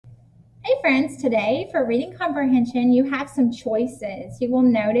Hey friends, today for reading comprehension, you have some choices. You will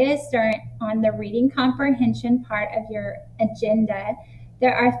notice on the reading comprehension part of your agenda,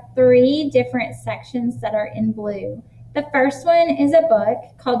 there are three different sections that are in blue. The first one is a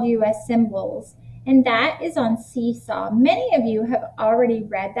book called U.S. Symbols, and that is on Seesaw. Many of you have already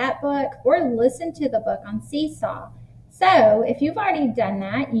read that book or listened to the book on Seesaw. So if you've already done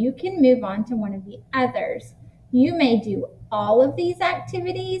that, you can move on to one of the others. You may do all of these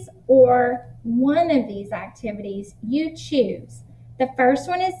activities or one of these activities. You choose. The first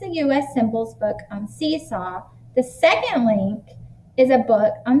one is the U.S. Symbols book on Seesaw. The second link is a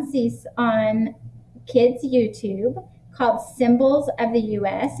book on Kids YouTube called Symbols of the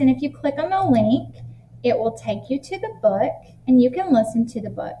U.S. And if you click on the link, it will take you to the book and you can listen to the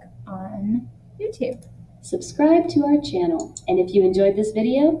book on YouTube. Subscribe to our channel, and if you enjoyed this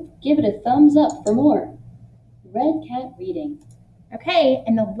video, give it a thumbs up for more. Red Cat Reading. Okay,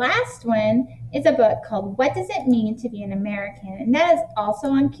 and the last one is a book called What Does It Mean to Be an American? And that is also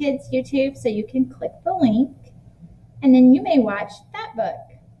on Kids YouTube, so you can click the link, and then you may watch that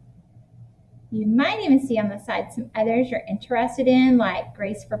book. You might even see on the side some others you're interested in, like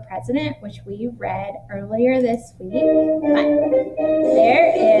Grace for President, which we read earlier this week. But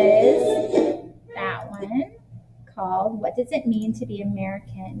there is that one called What Does It Mean to Be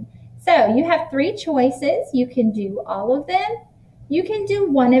American? So you have three choices. You can do all of them, you can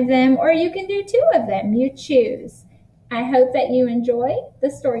do one of them, or you can do two of them. You choose. I hope that you enjoy the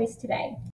stories today.